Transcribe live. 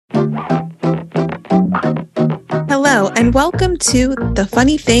Hello, and welcome to The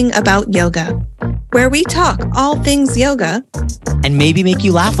Funny Thing About Yoga, where we talk all things yoga and maybe make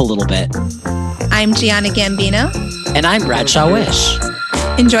you laugh a little bit. I'm Giana Gambino. And I'm Bradshaw Wish.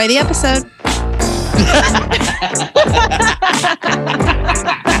 Enjoy the episode.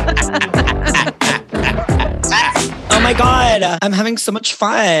 Oh my God, I'm having so much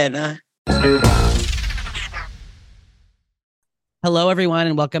fun. Hello, everyone,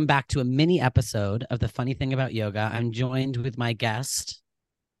 and welcome back to a mini episode of The Funny Thing About Yoga. I'm joined with my guest.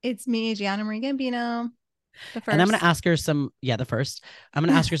 It's me, Giana Marie Gambino. The first. And I'm going to ask her some, the first. I'm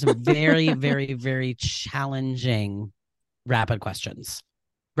going to ask her some very, very, very challenging rapid questions.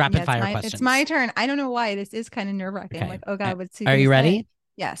 Rapid fire questions. It's my turn. I don't know why. This is kind of nerve-wracking. Okay. I'm like, oh God, what's he Are you ready? Say?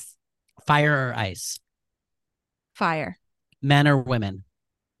 Yes. Fire or ice? Fire. Men or women?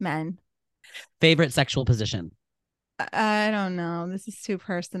 Men. Favorite sexual position? I don't know. This is too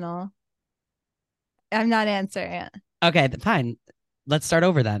personal. I'm not answering it. Okay, fine. Let's start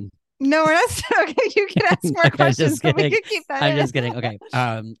over then. No, we're not. Okay, you can ask more questions, but we can keep that. I'm just kidding. Okay.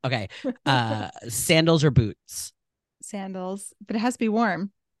 Okay. Sandals or boots? Sandals, but it has to be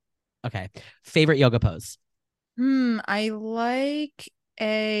warm. Okay. Favorite yoga pose? I like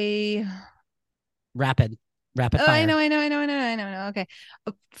a rapid fire. I know. Okay.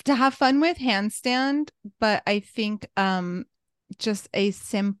 To have fun with handstand, but I think just a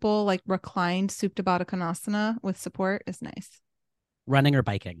simple like reclined Supta Baddha Konasana with support is nice. Running or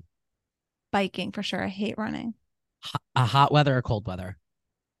biking? Biking for sure. I hate running. Hot weather or cold weather?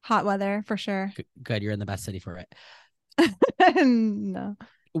 Hot weather for sure. Good. You're in the best city for it. No.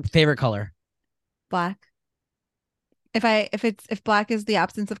 Favorite color? Black. If black is the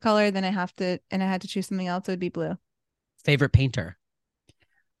absence of color, then I had to choose something else, it would be blue. Favorite painter?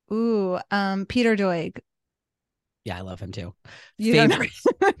 Ooh, Peter Doig. Yeah, I love him too. Favorite.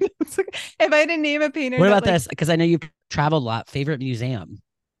 If I had to name a painter. What about this? Because I know you've traveled a lot. Favorite museum?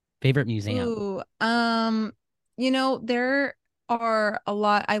 Ooh, there are a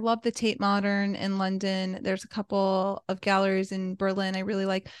lot. I love the Tate Modern in London. There's a couple of galleries in Berlin I really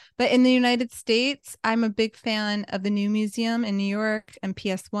like. But in the United States, I'm a big fan of the New Museum in New York and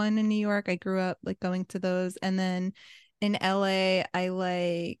PS1 in New York. I grew up like going to those. And then in LA, I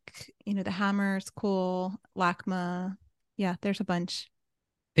like, the Hammer's cool, LACMA. Yeah, there's a bunch.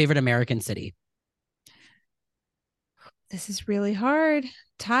 Favorite American city? This is really hard.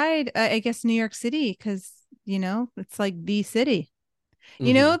 Tied, I guess, New York City, because it's like the city. Mm-hmm.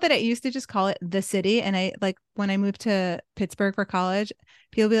 You know that I used to just call it the city, and I like when I moved to Pittsburgh for college,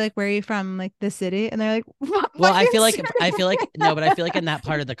 people be like, "Where are you from?" I'm like, the city, and they're like, "What?" Well, I feel like no, but I feel like in that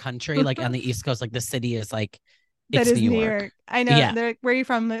part of the country, like on the East Coast, like the city is like that is New York. I know. Yeah. They're like, "Where are you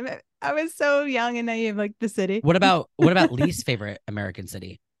from?" I was so young and naive, like the city. What about least favorite American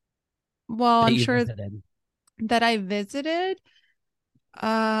city? Well, I'm sure that I visited.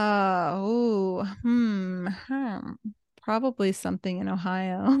 Probably something in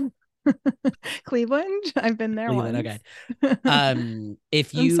Ohio. Cleveland. I've been there once. Okay.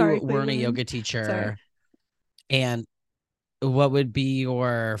 If you weren't a yoga teacher, and what would be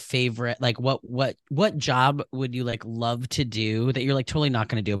your favorite, like what job would you like love to do that you're like totally not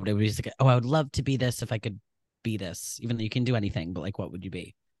going to do, but it would be like, oh, I would love to be this if I could be this, even though you can do anything, but like what would you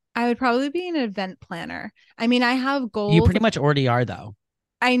be? I would probably be an event planner. I mean, I have goals. You pretty much already are though.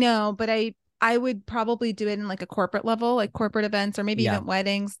 I know, but I would probably do it in like a corporate level, like corporate events or maybe even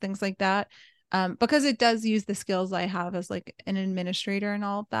weddings, things like that. Because it does use the skills I have as like an administrator and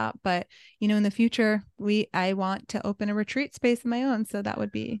all of that. But, in the future, I want to open a retreat space of my own. So that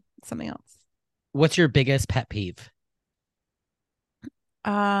would be something else. What's your biggest pet peeve?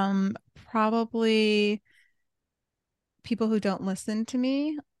 Probably people who don't listen to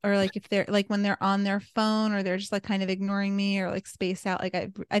me, or like if they're like when they're on their phone or they're just like kind of ignoring me or like spaced out. Like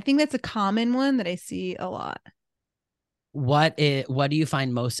I think that's a common one that I see a lot. What do you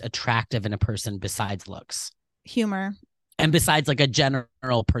find most attractive in a person besides looks? Humor. And besides like a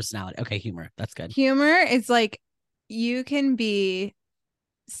general personality. Okay, humor. That's good. Humor is like you can be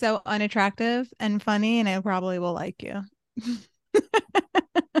so unattractive and funny and I probably will like you.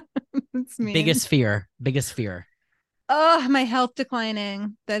 That's mean. Biggest fear. Oh, my health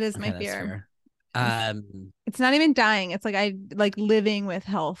declining. That is my fear. It's not even dying. It's like I like living with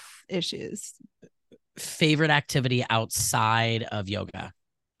health issues. Favorite activity outside of yoga?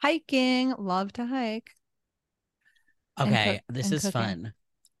 Hiking. Love to hike. Okay, this is fun.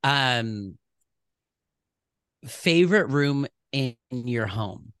 Favorite room in your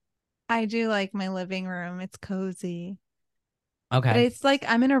home? I do like my living room. It's cozy. Okay. But it's like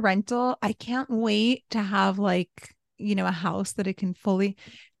I'm in a rental. I can't wait to have like, a house that it can fully.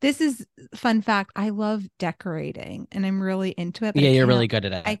 This is fun fact. I love decorating and I'm really into it, but Yeah, you're really good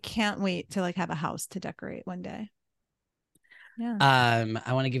at I it. can't wait to like have a house to decorate one day. Yeah.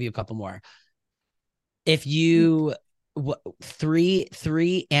 I want to give you a couple more. If you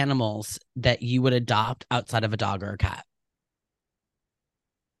three animals that you would adopt outside of a dog or a cat.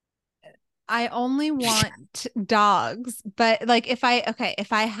 I only want dogs, but like if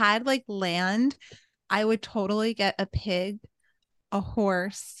I had like land, I would totally get a pig, a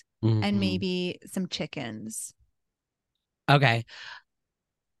horse, and Mm-hmm. maybe some chickens. Okay.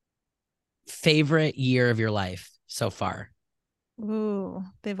 Favorite year of your life so far? Ooh,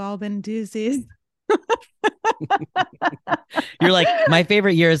 they've all been doozies. You're like, my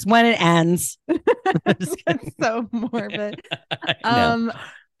favorite year is when it ends. That's so morbid. I know. Um,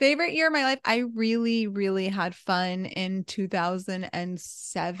 Favorite year of my life, I really, really had fun in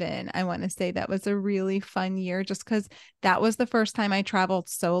 2007. I want to say that was a really fun year just because that was the first time I traveled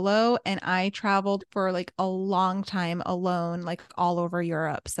solo and I traveled for like a long time alone, like all over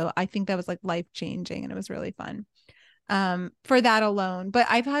Europe. So I think that was like life changing and it was really fun for that alone. But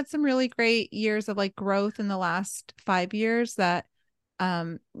I've had some really great years of like growth in the last 5 years that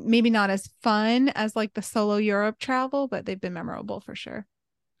maybe not as fun as like the solo Europe travel, but they've been memorable for sure.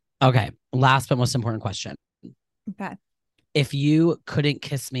 Okay. Last but most important question. Okay. If you couldn't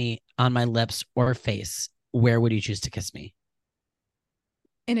kiss me on my lips or face, where would you choose to kiss me?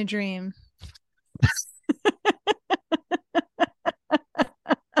 In a dream.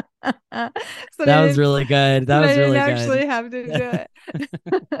 So That was really good. so That I was didn't really good. actually have to do it.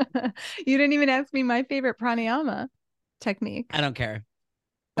 You didn't even ask me my favorite pranayama technique. I don't care.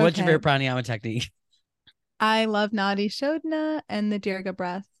 What's your Okay. favorite pranayama technique? I love Nadi Shodhana and the Dirga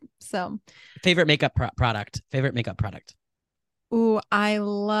breath. So, Favorite makeup product? Favorite makeup product? ooh, I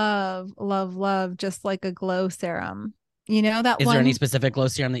love, love, love just like a glow serum. You know, that Is there any one. specific glow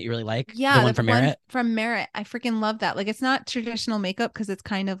serum that you really like? The Yeah, one the from one Merit? from Merit. I freaking love that. Like it's not traditional makeup because it's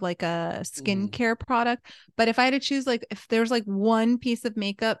kind of like a Mm, skincare product. But if I had to choose, like if there's like one piece of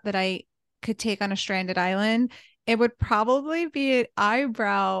makeup that I could take on a stranded island, it would probably be an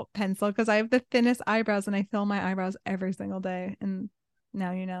eyebrow pencil because I have the thinnest eyebrows and I fill my eyebrows every single day. And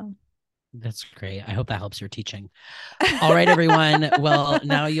now you know. that's great. I hope that helps your teaching. All right, everyone. Well,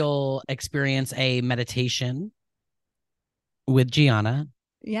 now you'll experience a meditation with Giana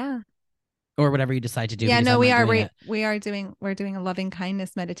Yeah. or whatever you decide to do Yeah, because no, I'm we not are doing it. we're doing a loving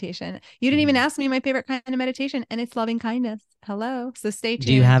kindness meditation. You didn't even Mhm. ask me my favorite kind of meditation, and it's loving kindness. Hello. So stay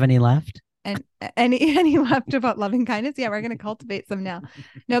Do you tuned. have any left? And any left about loving kindness? Yeah, we're gonna cultivate some now.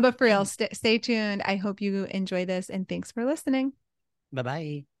 No, but for real, stay tuned. I hope you enjoy this, and thanks for listening. Bye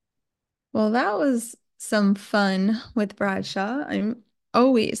bye. Well, that was some fun with Bradshaw. I'm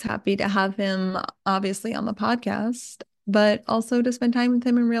always happy to have him, obviously, on the podcast, but also to spend time with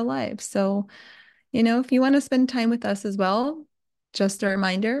him in real life. So, if you want to spend time with us as well, just a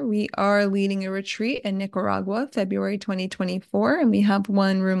reminder, we are leading a retreat in Nicaragua, February 2024, and we have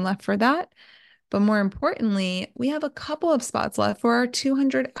one room left for that. But more importantly, we have a couple of spots left for our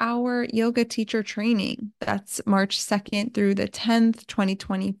 200-hour yoga teacher training. That's March 2nd through the 10th,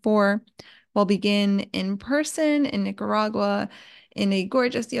 2024. We'll begin in person in Nicaragua in a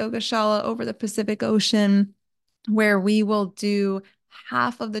gorgeous yoga shala over the Pacific Ocean, where we will do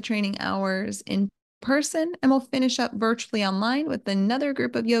half of the training hours in person and we'll finish up virtually online with another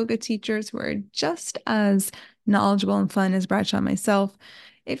group of yoga teachers who are just as knowledgeable and fun as Bradshaw and myself.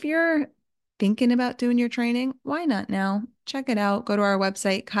 If you're thinking about doing your training, why not now? Check it out. Go to our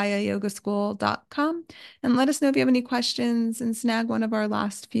website, kayayogaschool.com, and let us know if you have any questions and snag one of our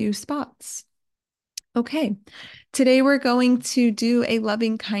last few spots. Okay, today we're going to do a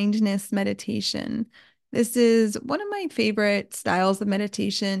loving kindness meditation. This is one of my favorite styles of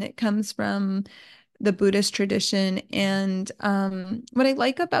meditation. It comes from the Buddhist tradition. And what I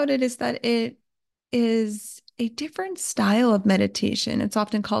like about it is that it is a different style of meditation. It's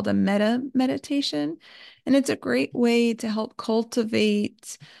often called a metta meditation. And it's a great way to help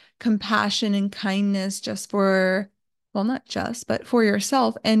cultivate compassion and kindness just for, well, not just, but for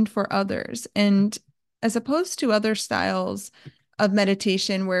yourself and for others. And as opposed to other styles of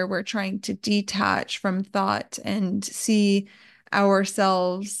meditation where we're trying to detach from thought and see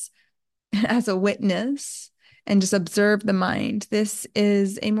ourselves as a witness and just observe the mind. This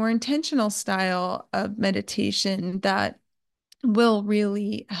is a more intentional style of meditation that will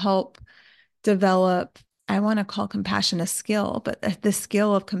really help develop. I want to call compassion a skill, but the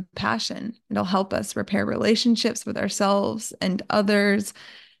skill of compassion. It'll help us repair relationships with ourselves and others.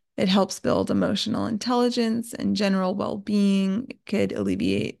 It helps build emotional intelligence and general well being. It could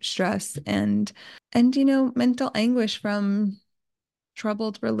alleviate stress and and, mental anguish from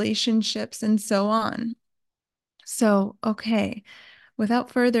troubled relationships and so on. So, okay,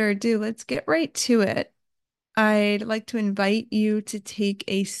 without further ado, let's get right to it. I'd like to invite you to take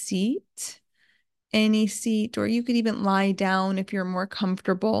a seat, any seat, or you could even lie down if you're more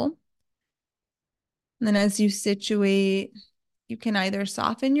comfortable. And then as you situate, you can either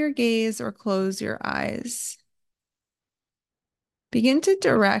soften your gaze or close your eyes. Begin to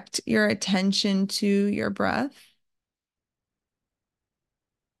direct your attention to your breath.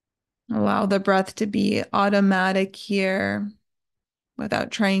 Allow the breath to be automatic here without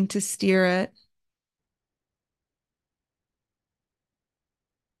trying to steer it.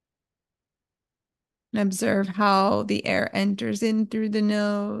 And observe how the air enters in through the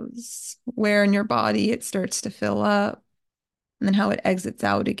nose, where in your body it starts to fill up, and then how it exits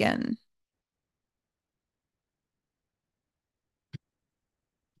out again.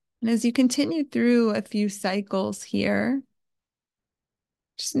 And as you continue through a few cycles here,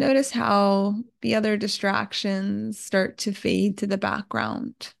 just notice how the other distractions start to fade to the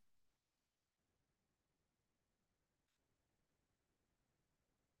background.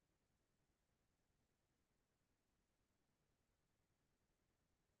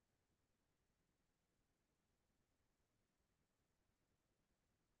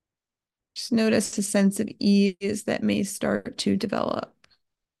 Just notice a sense of ease that may start to develop.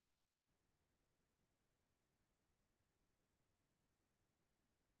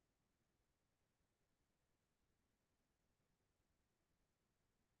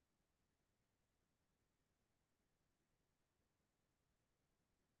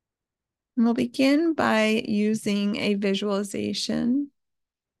 And we'll begin by using a visualization.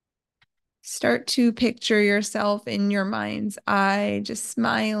 Start to picture yourself in your mind's eye, just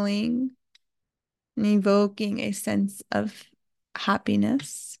smiling and evoking a sense of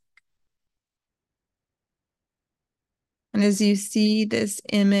happiness. And as you see this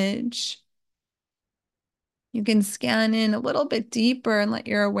image, you can scan in a little bit deeper and let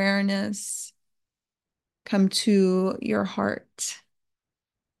your awareness come to your heart.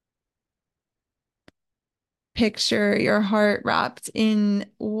 Picture your heart wrapped in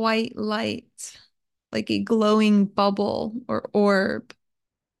white light, like a glowing bubble or orb.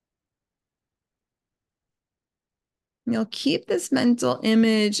 You'll keep this mental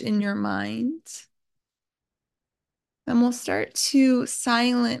image in your mind. And we'll start to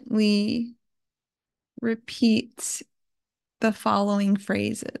silently repeat the following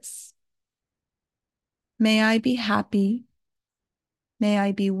phrases. May I be happy. May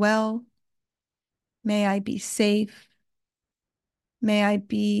I be well. May I be safe. May I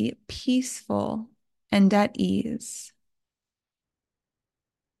be peaceful and at ease.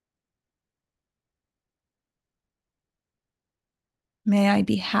 May I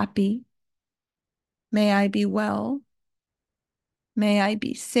be happy. May I be well. May I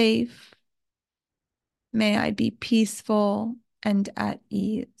be safe. May I be peaceful and at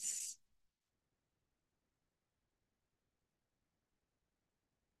ease.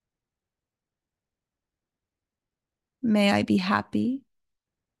 May I be happy.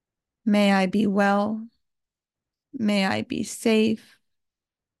 May I be well. May I be safe.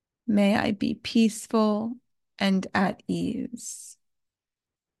 May I be peaceful and at ease.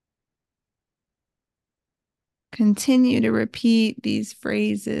 Continue to repeat these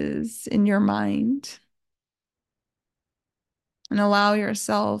phrases in your mind and allow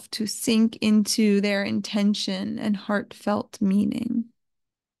yourself to sink into their intention and heartfelt meaning.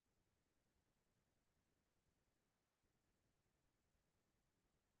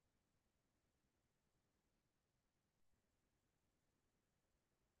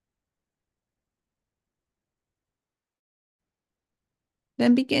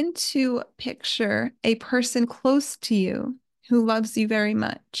 Then begin to picture a person close to you who loves you very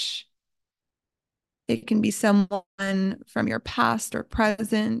much. It can be someone from your past or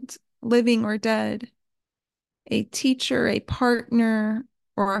present, living or dead, a teacher, a partner,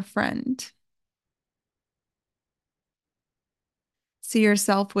 or a friend. See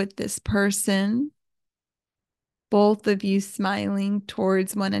yourself with this person, both of you smiling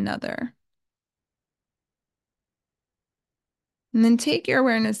towards one another. And then take your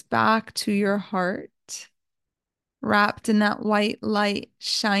awareness back to your heart, wrapped in that white light,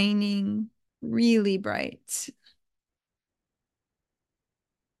 shining really bright.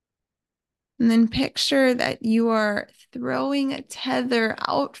 And then picture that you are throwing a tether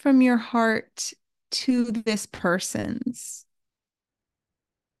out from your heart to this person's,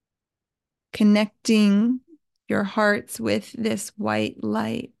 connecting your hearts with this white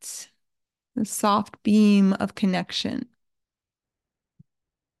light, the soft beam of connection.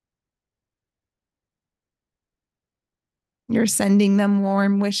 You're sending them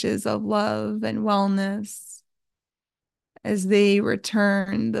warm wishes of love and wellness as they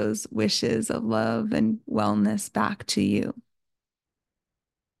return those wishes of love and wellness back to you.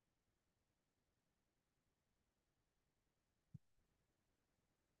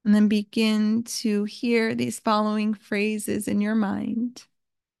 And then begin to hear these following phrases in your mind.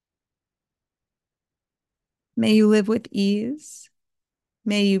 May you live with ease.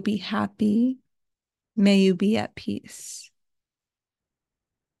 May you be happy. May you be at peace.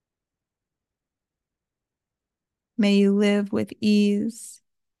 May you live with ease.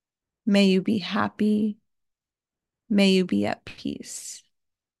 May you be happy. May you be at peace.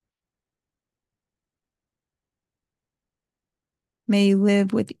 May you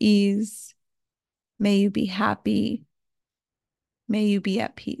live with ease. May you be happy. May you be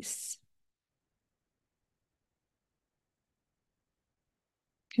at peace.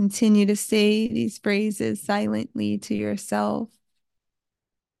 Continue to say these phrases silently to yourself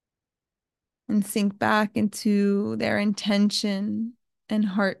and sink back into their intention and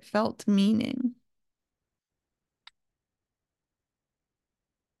heartfelt meaning.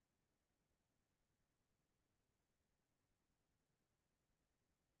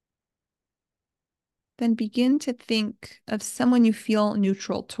 Then begin to think of someone you feel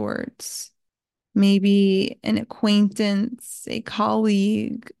neutral towards, maybe an acquaintance, a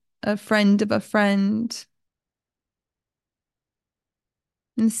colleague, a friend of a friend,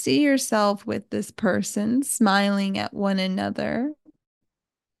 and see yourself with this person smiling at one another,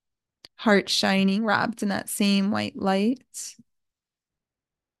 heart shining, wrapped in that same white light.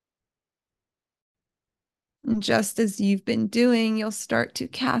 And just as you've been doing, you'll start to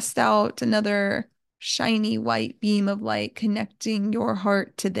cast out another shiny white beam of light, connecting your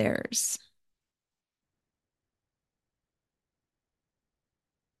heart to theirs.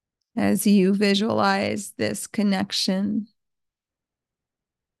 As you visualize this connection,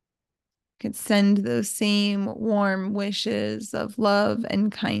 could send those same warm wishes of love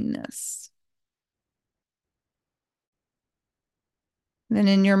and kindness. Then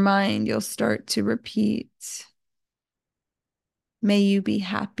in your mind, you'll start to repeat, may you be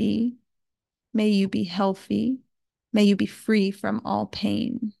happy. May you be healthy. May you be free from all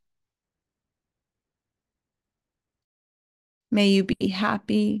pain. May you be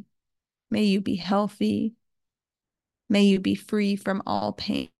happy. May you be healthy. May you be free from all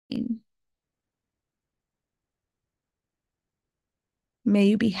pain. May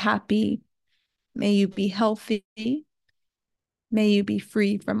you be happy. May you be healthy. May you be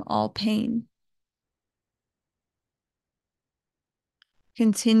free from all pain.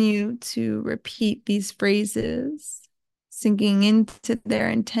 Continue to repeat these phrases, sinking into their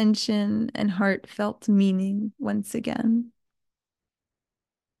intention and heartfelt meaning once again.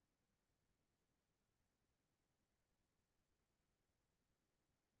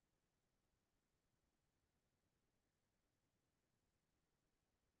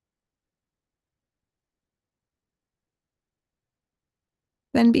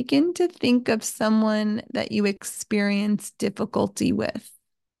 Then begin to think of someone that you experience difficulty with.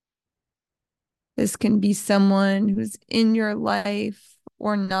 This can be someone who's in your life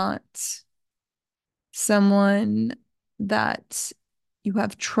or not, someone that you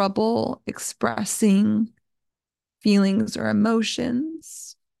have trouble expressing feelings or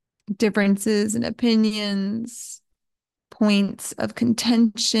emotions, differences in opinions, points of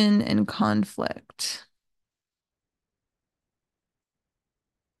contention and conflict.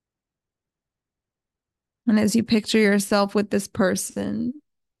 And as you picture yourself with this person,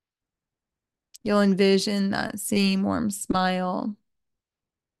 you'll envision that same warm smile.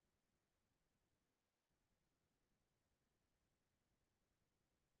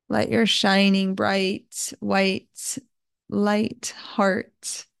 Let your shining, bright, white, light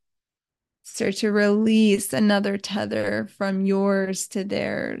heart start to release another tether from yours to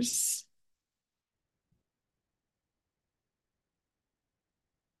theirs.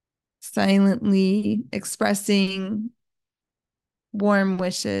 Silently expressing warm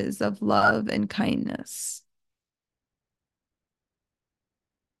wishes of love and kindness.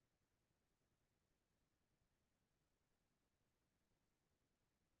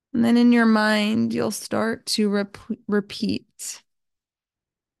 And then in your mind, you'll start to repeat,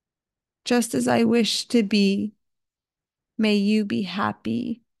 just as I wish to be, may you be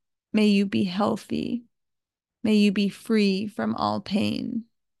happy, may you be healthy, may you be free from all pain.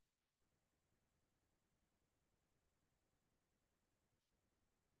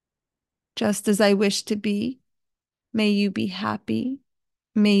 Just as I wish to be, may you be happy,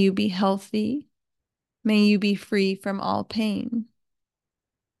 may you be healthy, may you be free from all pain.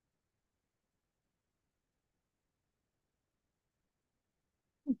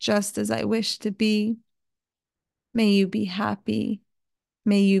 just as I wish to be. May you be happy.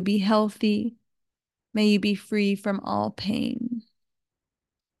 May you be healthy. May you be free from all pain.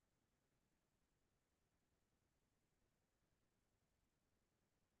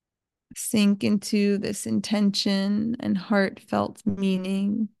 Sink into this intention and heartfelt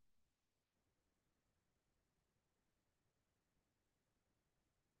meaning.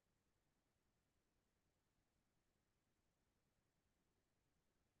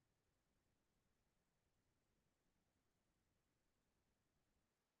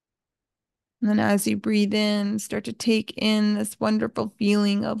 And then as you breathe in, start to take in this wonderful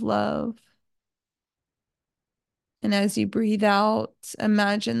feeling of love. And as you breathe out,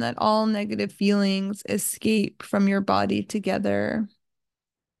 imagine that all negative feelings escape from your body together.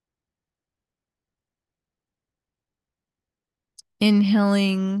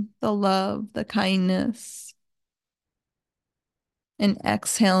 Inhaling the love, the kindness, and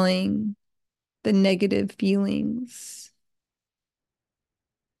exhaling the negative feelings.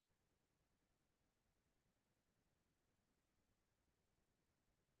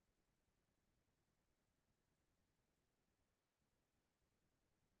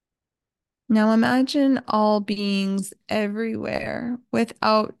 Now imagine all beings everywhere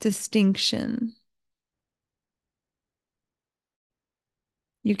without distinction.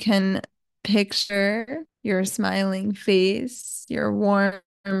 You can picture your smiling face, your warm,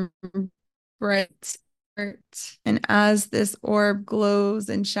 bright heart. And as this orb glows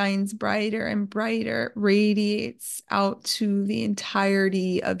and shines brighter and brighter, radiates out to the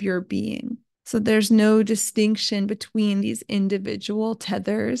entirety of your being. So there's no distinction between these individual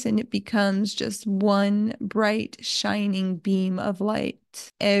tethers, and it becomes just one bright, shining beam of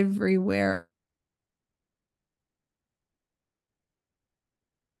light everywhere.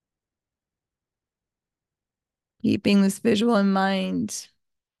 Keeping this visual in mind,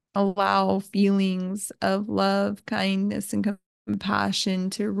 allow feelings of love, kindness, and compassion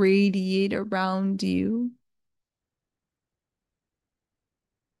to radiate around you.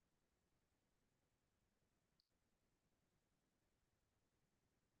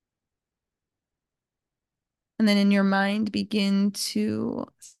 And then in your mind, begin to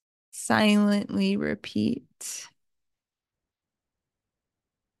silently repeat.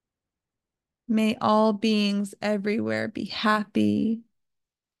 May all beings everywhere be happy,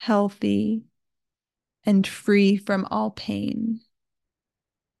 healthy, and free from all pain.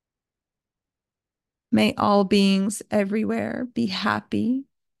 May all beings everywhere be happy,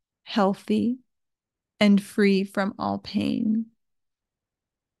 healthy, and free from all pain.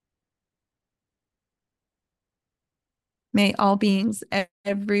 May all beings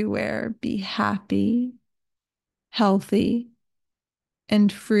everywhere be happy, healthy,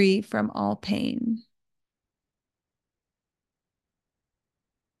 and free from all pain.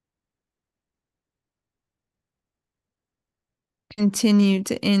 Continue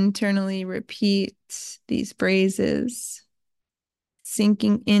to internally repeat these phrases,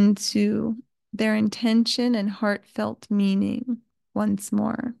 sinking into their intention and heartfelt meaning once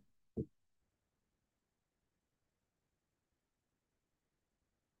more.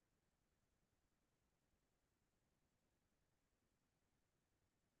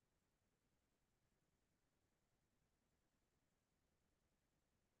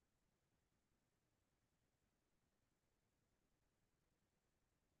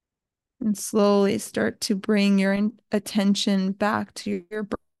 And slowly start to bring your attention back to your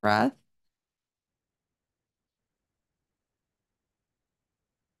breath.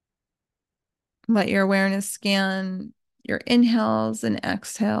 Let your awareness scan your inhales and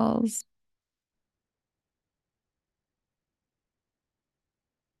exhales.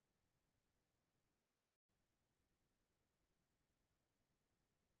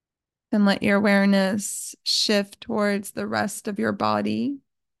 And let your awareness shift towards the rest of your body,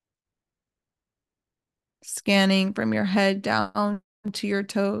 scanning from your head down to your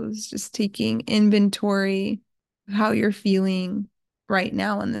toes, just taking inventory of how you're feeling right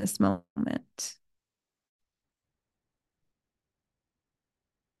now in this moment.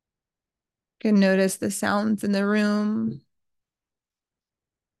 You can notice the sounds in the room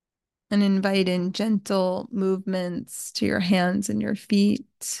and invite in gentle movements to your hands and your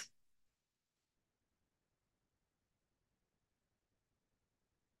feet.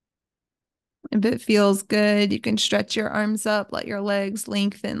 If it feels good, you can stretch your arms up, let your legs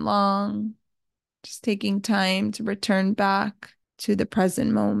lengthen long, just taking time to return back to the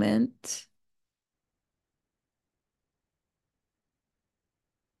present moment.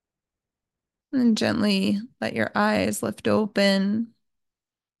 And gently let your eyes lift open.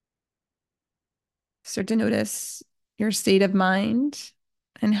 Start to notice your state of mind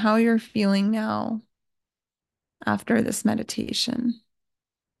and how you're feeling now after this meditation.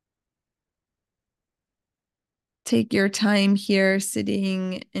 Take your time here,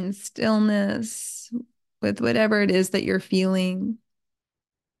 sitting in stillness with whatever it is that you're feeling.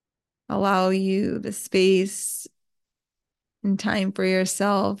 Allow you the space and time for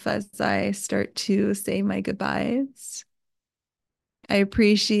yourself as I start to say my goodbyes. I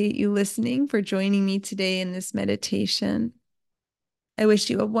appreciate you listening, for joining me today in this meditation. I wish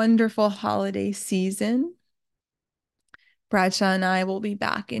you a wonderful holiday season. Bradshaw and I will be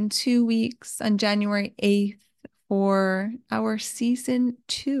back in 2 weeks on January 8th for our season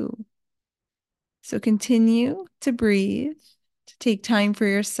 2. So continue to breathe, to take time for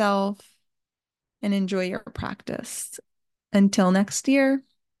yourself, and enjoy your practice. Until next year,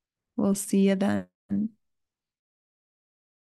 we'll see you then.